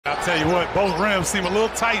I'll tell you what, both rims seem a little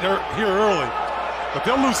tight here early, but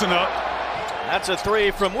they'll loosen up. That's a three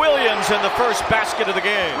from Williams and the first basket of the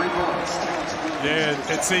game. Yeah,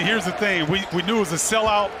 and see, here's the thing. We knew it was a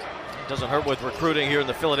sellout. Doesn't hurt with recruiting here in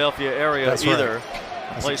the Philadelphia area. That's either.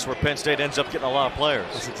 Right. A place where Penn State ends up getting a lot of players.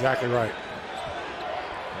 That's exactly right.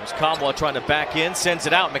 There's Kamwa trying to back in, sends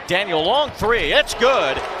it out. McDaniel, long three. It's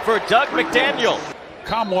good for Doug McDaniel.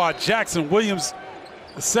 Kamwa, Jackson, Williams,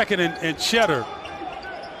 the second, and Cheddar.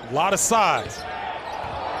 A lot of size.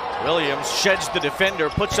 Williams sheds the defender,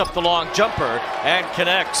 puts up the long jumper, and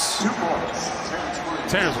connects.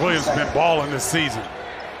 Terrence Williams has been balling this season.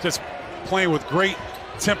 Just playing with great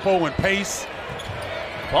tempo and pace.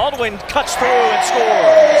 Baldwin cuts through and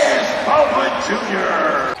scores. Baldwin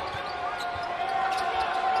Jr.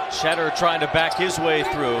 Cheddar trying to back his way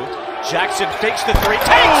through. Jackson fakes the three, takes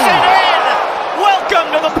it in!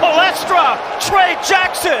 Welcome to the Palestra, Trey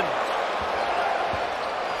Jackson!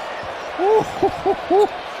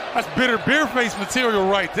 That's bitter beer face material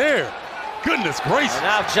right there. Goodness gracious. And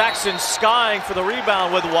now Jackson skying for the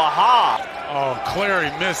rebound with Wahab. Oh,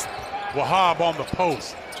 Clary missed Wahab on the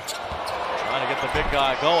post. Trying to get the big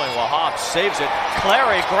guy going. Wahab saves it.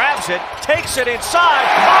 Clary grabs it, takes it inside,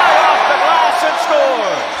 high off the glass and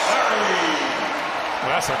scores.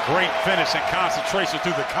 Well, that's a great finish and concentration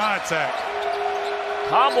through the contact.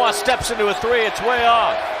 Kamwa steps into a three, it's way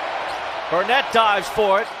off. Burnett dives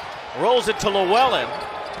for it, rolls it to Llewellyn.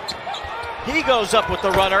 He goes up with the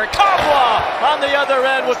runner. Kamwa on the other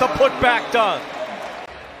end with the putback dunk.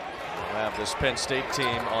 We'll have this Penn State team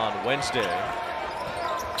on Wednesday.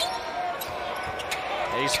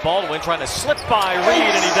 Ace Baldwin trying to slip by Reed,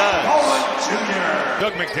 and he does.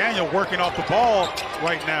 Doug McDaniel working off the ball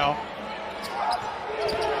right now.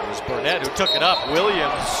 It was Burnett who took it up.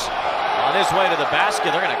 Williams on his way to the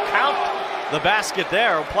basket. They're going to count the basket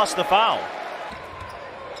there, plus the foul.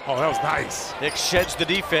 Oh, that was nice. Nick sheds the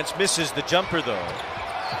defense, misses the jumper though.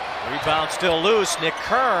 Rebound still loose. Nick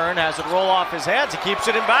Kern has it roll off his hands. He keeps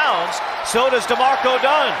it in bounds. So does DeMarco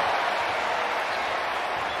Dunn.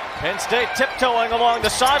 Penn State tiptoeing along the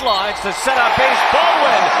sidelines to set up Ace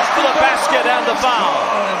Baldwin for the basket and the foul.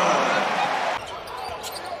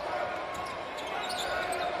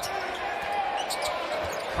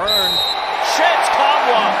 Kern sheds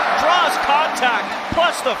Kamwa, draws contact,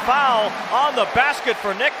 plus the foul on the basket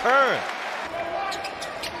for Nick Kern.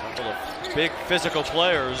 A couple of big physical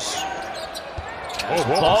players.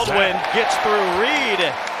 Baldwin gets through Reed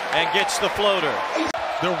and gets the floater.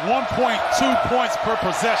 They're 1.2 points per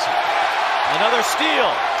possession. Another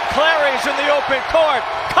steal. Clary's in the open court.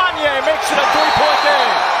 Kanye makes it a three-point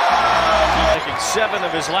game. Making 7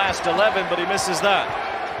 of his last 11, but he misses that.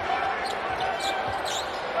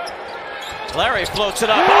 Clary floats it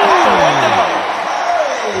up.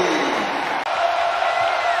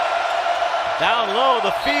 Down low,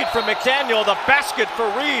 the feed from McDaniel. The basket for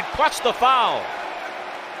Reed, plus the foul.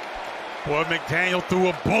 Boy, McDaniel threw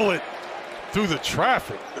a bullet through the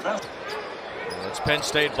traffic. It's Penn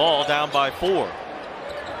State ball, down by 4.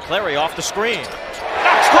 Clary off the screen.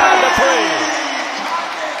 Knocks down the three.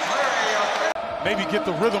 Maybe get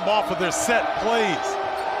the rhythm off of their set plays.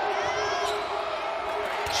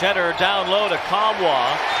 Cheddar down low to Kamwa.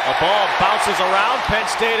 A ball bounces around. Penn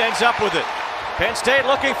State ends up with it. Penn State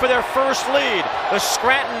looking for their first lead. The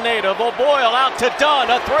Scranton native O'Boyle out to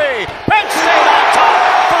Dunn. A three. Penn State on top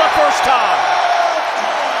for the first time.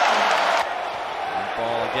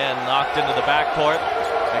 Ball again knocked into the backcourt.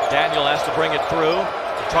 McDaniel has to bring it through.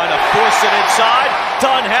 Trying to force it inside.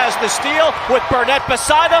 Dunn has the steal with Burnett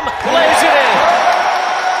beside him. Lays it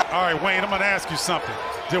in. All right, Wayne, I'm going to ask you something.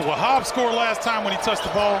 Did Wahab score last time when he touched the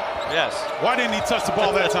ball? Yes. Why didn't he touch the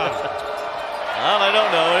ball that time? Well, I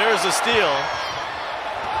don't know. Here's a steal.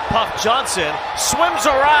 Puff Johnson swims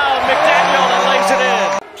around McDaniel and lays it in.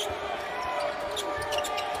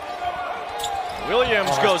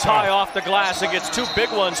 Williams goes high off the glass and gets 2 big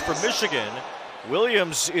ones for Michigan.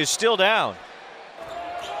 Williams is still down.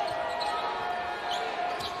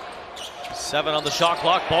 7 on the shot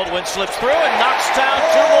clock. Baldwin slips through and knocks down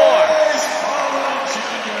 2 more.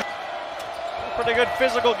 A pretty good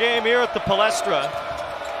physical game here at the Palestra.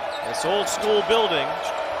 This old school building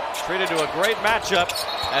treated to a great matchup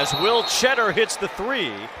as Will Cheddar hits the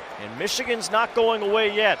 3. And Michigan's not going away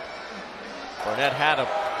yet. Burnett had a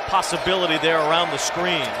possibility there around the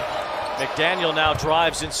screen. McDaniel now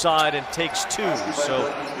drives inside and takes 2.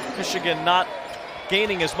 So Michigan not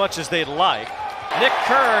gaining as much as they'd like. Nick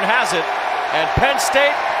Kern has it, and Penn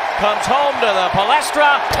State comes home to the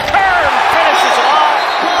Palestra. Kern finishes it off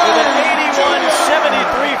with an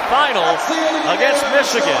 81-73 final against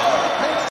Michigan.